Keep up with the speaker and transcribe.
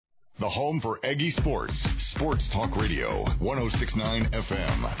the home for Aggie Sports. Sports Talk Radio, 106.9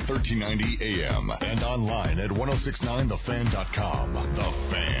 FM, 1390 AM, and online at 1069thefan.com. The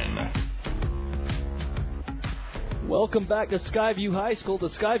Fan. Welcome back to Sky View High School.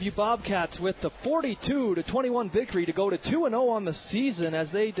 The Sky View Bobcats with the 42-21 victory to go to 2-0 on the season as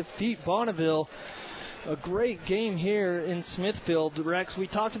they defeat Bonneville. A great game here in Smithfield. Rex, we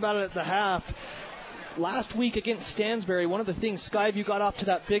talked about it at the half. Last week against Stansbury, one of the things, Skyview got off to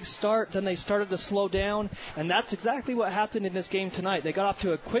that big start, then they started to slow down, and that's exactly what happened in this game tonight. They got off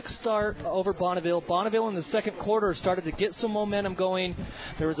to a quick start over Bonneville. Bonneville in the second quarter started to get some momentum going.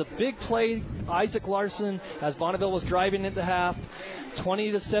 There was a big play, Isaac Larson, as Bonneville was driving into half.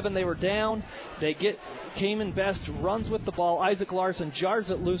 20-7, they were down. They came in best, runs with the ball. Isaac Larson jars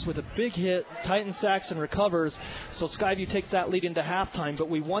it loose with a big hit. Titan Saxon recovers, so Skyview takes that lead into halftime. But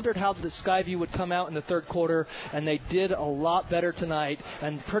we wondered how the Skyview would come out in the third quarter, and they did a lot better tonight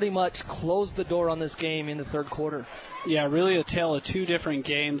and pretty much closed the door on this game in the third quarter. Yeah, really a tale of two different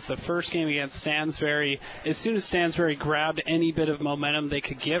games. The first game against Stansbury, as soon as Stansbury grabbed any bit of momentum they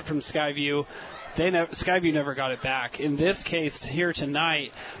could get from Skyview, Skyview never got it back. In this case here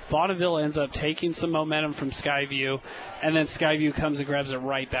tonight, Bonneville ends up taking some momentum from Skyview, and then Skyview comes and grabs it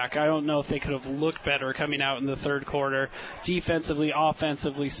right back. I don't know if they could have looked better coming out in the third quarter. Defensively,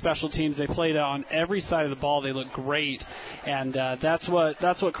 offensively, special teams, they played on every side of the ball. They looked great, and that's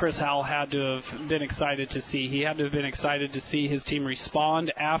what Chris Howell had to have been excited to see. He had to have been excited to see his team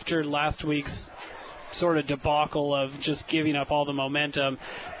respond after last week's sort of debacle of just giving up all the momentum.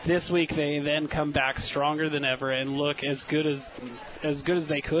 This week they then come back stronger than ever and look as good as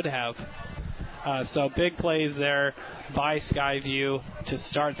they could have. So big plays there by Skyview to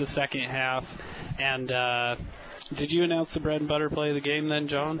start the second half. And did you announce the bread and butter play of the game then,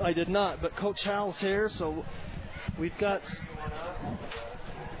 John? I did not, but Coach Howell's here, so we've got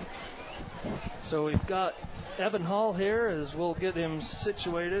Evan Hall here as we'll get him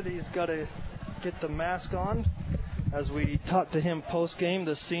situated. He's got to get the mask on as we talk to him post-game,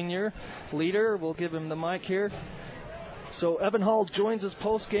 the senior leader. We'll give him the mic here. So Evan Hall joins us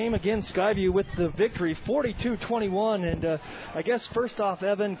post-game. Again, Skyview with the victory, 42-21. And I guess first off,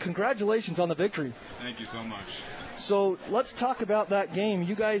 Evan, congratulations on the victory. Thank you so much. So let's talk about that game.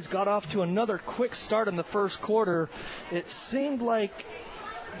 You guys got off to another quick start in the first quarter. It seemed like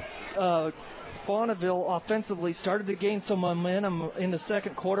Bonneville offensively started to gain some momentum in the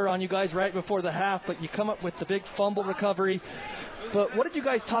second quarter on you guys right before the half, but you come up with the big fumble recovery. But what did you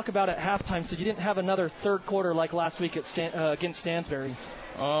guys talk about at halftime so you didn't have another third quarter like last week against Stansbury?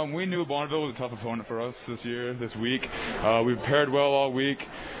 We knew Bonneville was a tough opponent for us this week. We prepared well all week.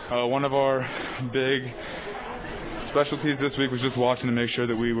 One of our big specialties this week was just watching to make sure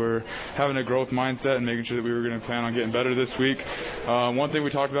that we were having a growth mindset and making sure that we were going to plan on getting better this week. One thing we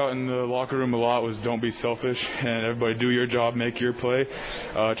talked about in the locker room a lot was don't be selfish, and everybody do your job, make your play.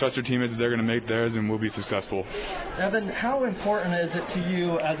 Trust your teammates that they're going to make theirs, and we'll be successful. Evan, how important is it to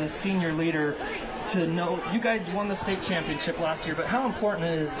you as a senior leader to know you guys won the state championship last year, but how important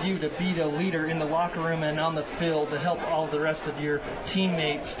is it you to be the leader in the locker room and on the field to help all the rest of your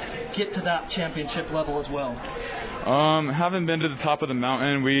teammates get to that championship level as well? Having been to the top of the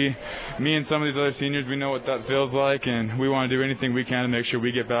mountain, me and some of these other seniors, we know what that feels like, and we want to do anything we can to make sure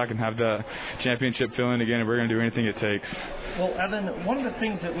we get back and have that championship feeling again, and we're going to do anything it takes. Well, Evan, one of the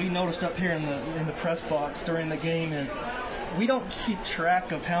things that we noticed up here in the press box during the game is we don't keep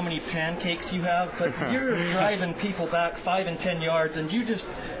track of how many pancakes you have, but you're driving people back 5 and 10 yards, and you just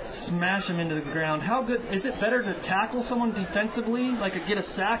smash them into the ground. How good is it? Better to tackle someone defensively, like get a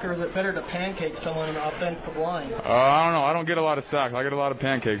sack, or is it better to pancake someone in the offensive line? I don't know. I don't get a lot of sacks. I get a lot of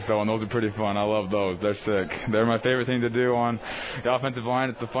pancakes, though, and those are pretty fun. I love those. They're sick. They're my favorite thing to do on the offensive line.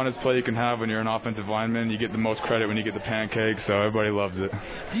 It's the funnest play you can have when you're an offensive lineman. You get the most credit when you get the pancakes, so everybody loves it.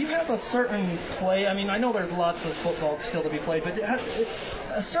 Do you have a certain play? I mean, I know there's lots of football still to be played, but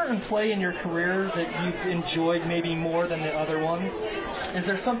a certain play in your career that you've enjoyed maybe more than the other ones? Is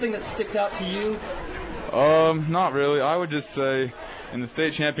there something that sticks out to you? Not really. I would just say in the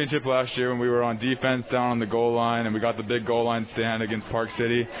state championship last year when we were on defense down on the goal line and we got the big goal line stand against Park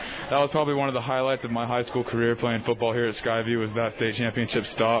City, that was probably one of the highlights of my high school career playing football here at Skyview was that state championship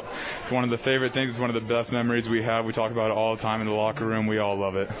stop. It's one of the favorite things. It's one of the best memories we have. We talk about it all the time in the locker room. We all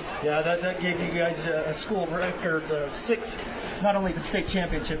love it. Yeah, that gave you guys a school record, 6, not only the state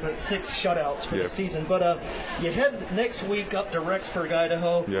championship, but 6 shutouts for the season. But you head next week up to Rexburg,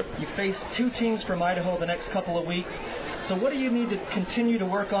 Idaho. Yep. You face 2 teams from Idaho the next couple of weeks. So what do you need to continue to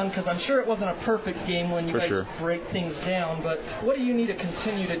work on? Because I'm sure it wasn't a perfect game when you guys break things down, but what do you need to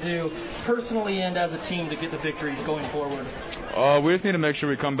continue to do personally and as a team to get the victories going forward? We just need to make sure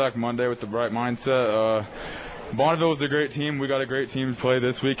we come back Monday with the right mindset. Bonneville is a great team. We got a great team to play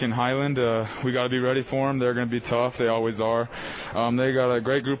this week in Highland. We got to be ready for them. They're going to be tough. They always are. They got a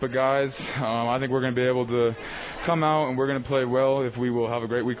great group of guys. I think we're going to be able to come out and we're going to play well if we will have a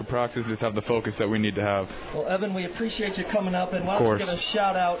great week of practice, just have the focus that we need to have. Well, Evan, we appreciate you coming up, and why don't you give a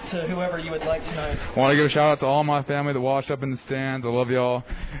shout out to whoever you would like tonight. I want to give a shout out to all my family that watched up in the stands. I love y'all.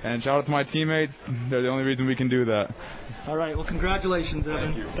 And shout out to my teammates. They're the only reason we can do that. All right. Well, congratulations,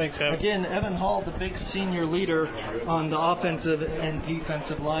 Evan. Thank you. Thanks, Evan. Again, Evan Hall, the big senior leader on the offensive and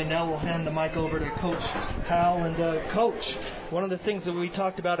defensive line. Now we'll hand the mic over to Coach Howell. And Coach, one of the things that we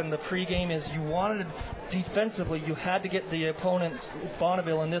talked about in the pregame is you wanted defensively, you had to get the opponents,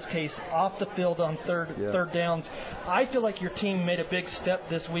 Bonneville in this case, off the field on third downs. I feel like your team made a big step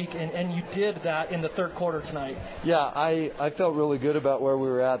this week, and you did that in the third quarter tonight. Yeah, I felt really good about where we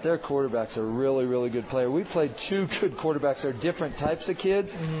were at. Their quarterback's a really, really good player. We played two good quarterbacks. They're different types of kids.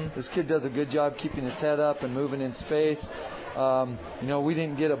 Mm-hmm. This kid does a good job keeping his head up and moving in space. We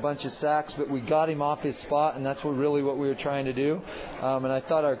didn't get a bunch of sacks, but we got him off his spot, and that's what we were trying to do. And I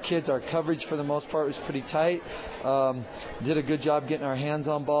thought our coverage for the most part was pretty tight. Did a good job getting our hands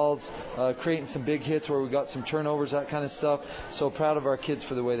on balls, creating some big hits where we got some turnovers, that kind of stuff. So proud of our kids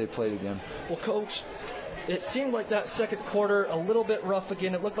for the way they played again. Well, Coach, it seemed like that second quarter a little bit rough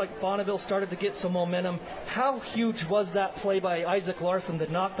again. It looked like Bonneville started to get some momentum. How huge was that play by Isaac Larson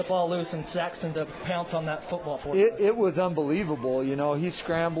to knock the ball loose and Saxton to pounce on that football for you? It was unbelievable. He's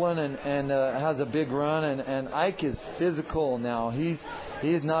scrambling and has a big run, and Ike is physical now. He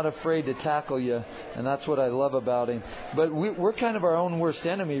is not afraid to tackle you, and that's what I love about him. But we're kind of our own worst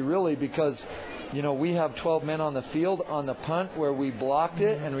enemy, really, because we have 12 men on the field on the punt where we blocked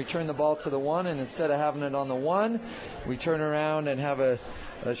it and returned the ball to the one, and instead of having it on the one, we turn around and have a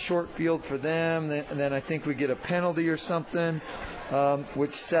short field for them, and then I think we get a penalty or something,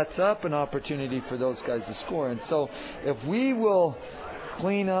 which sets up an opportunity for those guys to score. And so if we will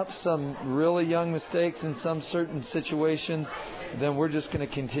clean up some really young mistakes in some certain situations, then we're just going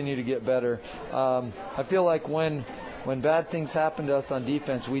to continue to get better. I feel like when bad things happen to us on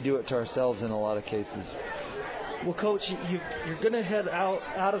defense, we do it to ourselves in a lot of cases. Well, Coach, you're going to head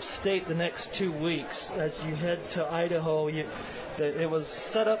out of state the next 2 weeks as you head to Idaho. It was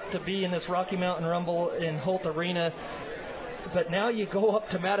set up to be in this Rocky Mountain Rumble in Holt Arena, but now you go up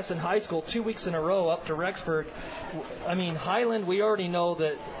to Madison High School 2 weeks in a row, up to Rexburg. I mean, Highland, we already know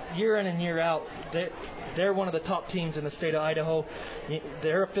that year in and year out, they're one of the top teams in the state of Idaho.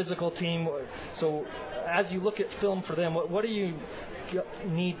 They're a physical team. So as you look at film for them, what do you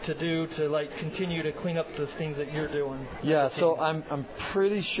need to do to continue to clean up the things that you're doing? Yeah, so I'm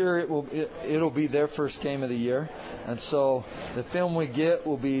pretty sure it'll be their first game of the year, and so the film we get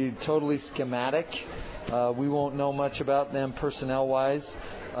will be totally schematic. We won't know much about them personnel-wise.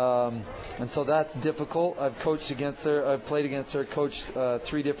 And so that's difficult. I've played against their coach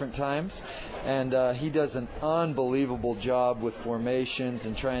 3 different times, and he does an unbelievable job with formations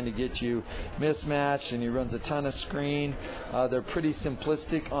and trying to get you mismatched, and he runs a ton of screen. They're pretty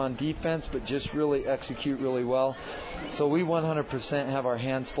simplistic on defense, but just really execute really well. So we 100% have our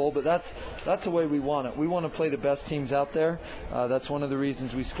hands full, but that's the way we want it. We want to play the best teams out there. That's one of the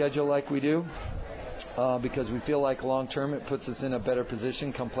reasons we schedule like we do. Because we feel like long-term it puts us in a better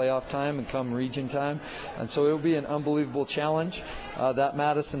position come playoff time and come region time. And so it will be an unbelievable challenge. That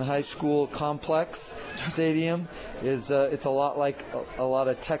Madison High School complex stadium it's a lot like a lot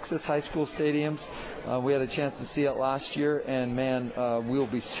of Texas high school stadiums. We had a chance to see it last year, and man, we'll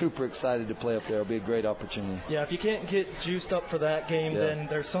be super excited to play up there. It'll be a great opportunity. Yeah, if you can't get juiced up for that game, then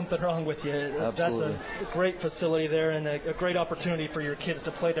there's something wrong with you. Absolutely. That's a great facility there and a great opportunity for your kids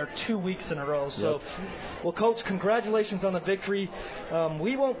to play there 2 weeks in a row. So, well, Coach, congratulations on the victory.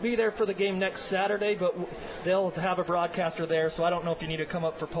 We won't be there for the game next Saturday, but they'll have a broadcaster there, so I don't know if you need to come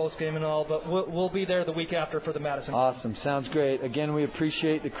up for postgame and all, but we'll be there the week after for the Madison. Awesome. Sounds great. Again, we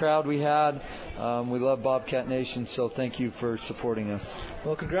appreciate the crowd we had. We love Bobcat Nation, so thank you for supporting us.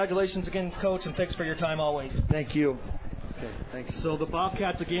 Well, congratulations again, Coach, and thanks for your time always. Thank you. Okay, thanks. So the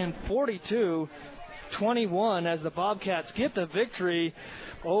Bobcats again, 42 21 as the Bobcats get the victory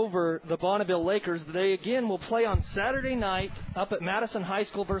over the Bonneville Lakers. They again will play on Saturday night up at Madison High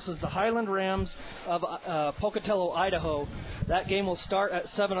School versus the Highland Rams of Pocatello, Idaho. That game will start at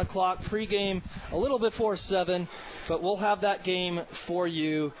 7 o'clock, pregame a little before 7, but we'll have that game for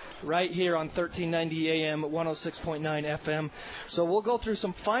you right here on 1390 AM, 106.9 FM. So we'll go through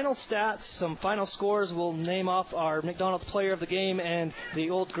some final stats, some final scores. We'll name off our McDonald's player of the game and the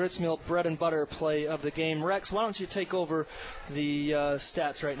Old Grits Mill bread and butter play of the game. Rex, why don't you take over the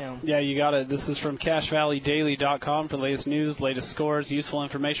stats right now? Yeah, you got it. This is from CashValleyDaily.com for the latest news, latest scores, useful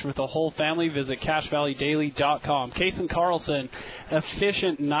information with the whole family. Visit CashValleyDaily.com. Kaysen Carlson,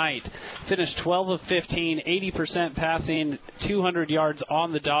 efficient night. Finished 12 of 15, 80% passing, 200 yards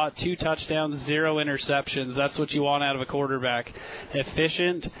on the dot, 2 touchdowns, 0 interceptions. That's what you want out of a quarterback.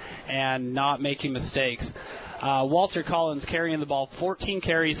 Efficient and not making mistakes. Walter Collins carrying the ball, 14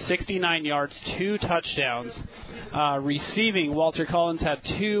 carries, 69 yards, 2 touchdowns. Receiving, Walter Collins had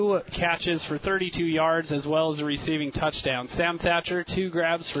 2 catches for 32 yards as well as a receiving touchdown. Sam Thatcher, 2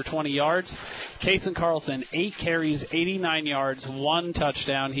 grabs for 20 yards. Kaysen Carlson, 8 carries, 89 yards, 1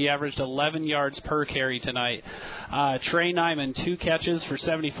 touchdown. He averaged 11 yards per carry tonight. Trey Nyman, 2 catches for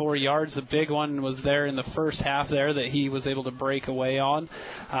 74 yards. The big one was there in the first half there that he was able to break away on.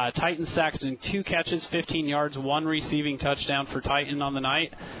 Titan Saxton, 2 catches, 15 yards, 1 receiving touchdown for Titan on the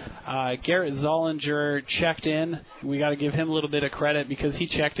night. Garrett Zollinger checked in. We got to give him a little bit of credit because he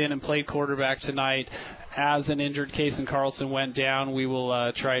checked in and played quarterback tonight. As an injured Kaysen Carlson went down, we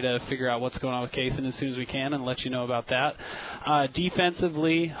will try to figure out what's going on with Kaysen as soon as we can and let you know about that.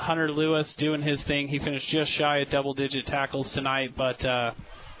 Defensively, Hunter Lewis doing his thing. He finished just shy of double-digit tackles tonight, but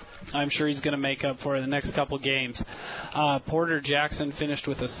I'm sure he's going to make up for it in the next couple games. Porter Jackson finished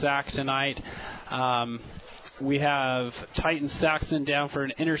with a sack tonight. We have Titan Saxton down for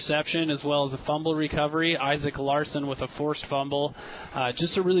an interception as well as a fumble recovery. Isaac Larson with a forced fumble.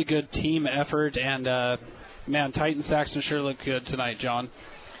 Just a really good team effort. And, man, Titan Saxton sure looked good tonight, John.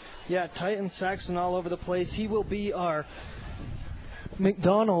 Yeah, Titan Saxton all over the place. He will be our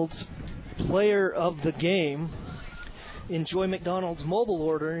McDonald's player of the game. Enjoy McDonald's mobile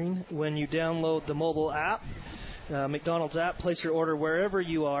ordering when you download the mobile app. McDonald's app, place your order wherever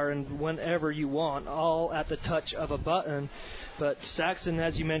you are and whenever you want, all at the touch of a button. But Saxton,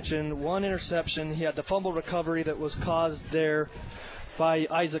 as you mentioned, 1 interception. He had the fumble recovery that was caused there by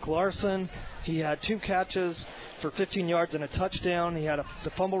Isaac Larson. He had 2 catches for 15 yards and a touchdown. He had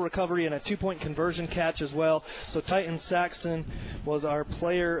the fumble recovery and a 2-point conversion catch as well. So Titan Saxton was our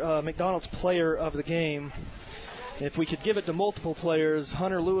player, McDonald's player of the game. If we could give it to multiple players,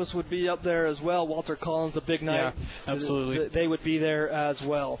 Hunter Lewis would be up there as well. Walter Collins, a big night. Yeah, absolutely. They would be there as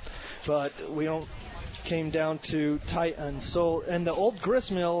well. But we don't came down to Titan. So, and the Old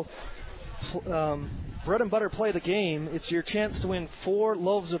Gristmill bread and butter play of the game, it's your chance to win 4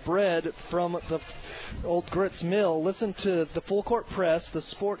 loaves of bread from the Old Grits Mill. Listen to the Full Court Press, the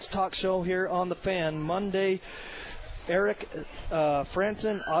sports talk show here on The Fan, Monday. Eric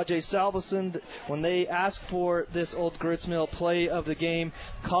Franson, Ajay Salveson, when they ask for this Old Grits Mill play of the game,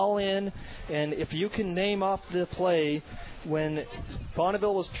 call in, and if you can name off the play when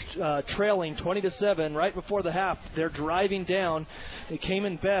Bonneville was trailing 20-7 right before the half, they're driving down. It came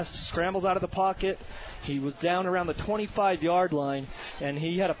in best, scrambles out of the pocket. He was down around the 25-yard line, and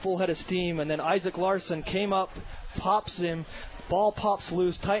he had a full head of steam, and then Isaac Larson came up, pops him. Ball pops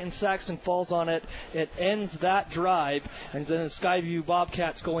loose. Titan Saxton falls on it. It ends that drive, and then the Sky View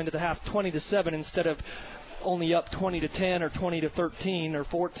Bobcats go into the half 20-7 instead of only up 20-10 or 20-13 or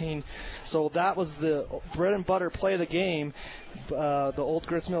 14. So that was the bread and butter play of the game, the Old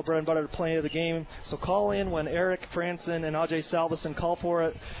Grits Mill bread and butter play of the game. So call in when Eric Franson and Ajay Salveson call for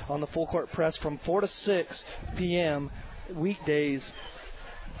it on the Full Court Press from 4 to 6 p.m. weekdays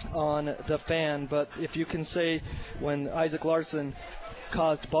on The Fan. But if you can say when Isaac Larson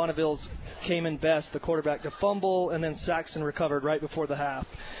caused Bonneville's Cayman Best, the quarterback, to fumble, and then Saxton recovered right before the half.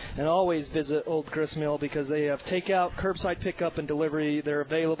 And always visit Old Grits Mill because they have takeout, curbside pickup, and delivery. They're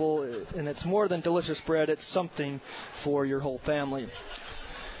available, and it's more than delicious bread. It's something for your whole family.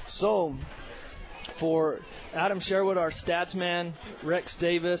 So, for Adam Sherwood, our stats man, Rex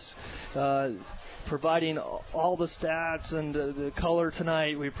Davis, providing all the stats and the color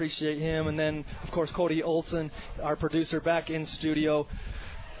tonight. We appreciate him. And then, of course, Cody Olson, our producer, back in studio.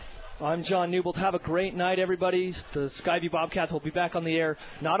 I'm John Newbold. Have a great night, everybody. The Sky View Bobcats will be back on the air,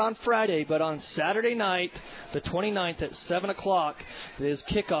 not on Friday, but on Saturday night, the 29th at 7 o'clock. It is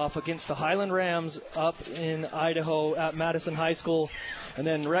kickoff against the Highland Rams up in Idaho at Madison High School. And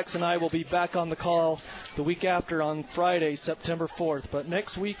then Rex and I will be back on the call the week after on Friday, September 4th. But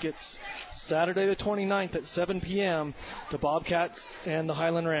next week it's Saturday the 29th at 7 p.m., the Bobcats and the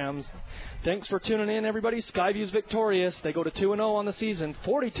Highland Rams. Thanks for tuning in, everybody. Skyview's victorious. They go to 2-0 on the season,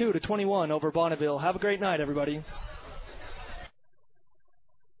 42-21 over Bonneville. Have a great night, everybody.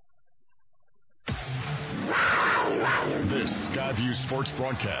 This Skyview Sports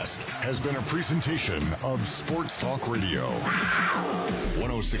broadcast has been a presentation of Sports Talk Radio.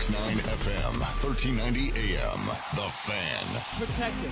 106.9 FM, 1390 AM. The Fan. Protect it.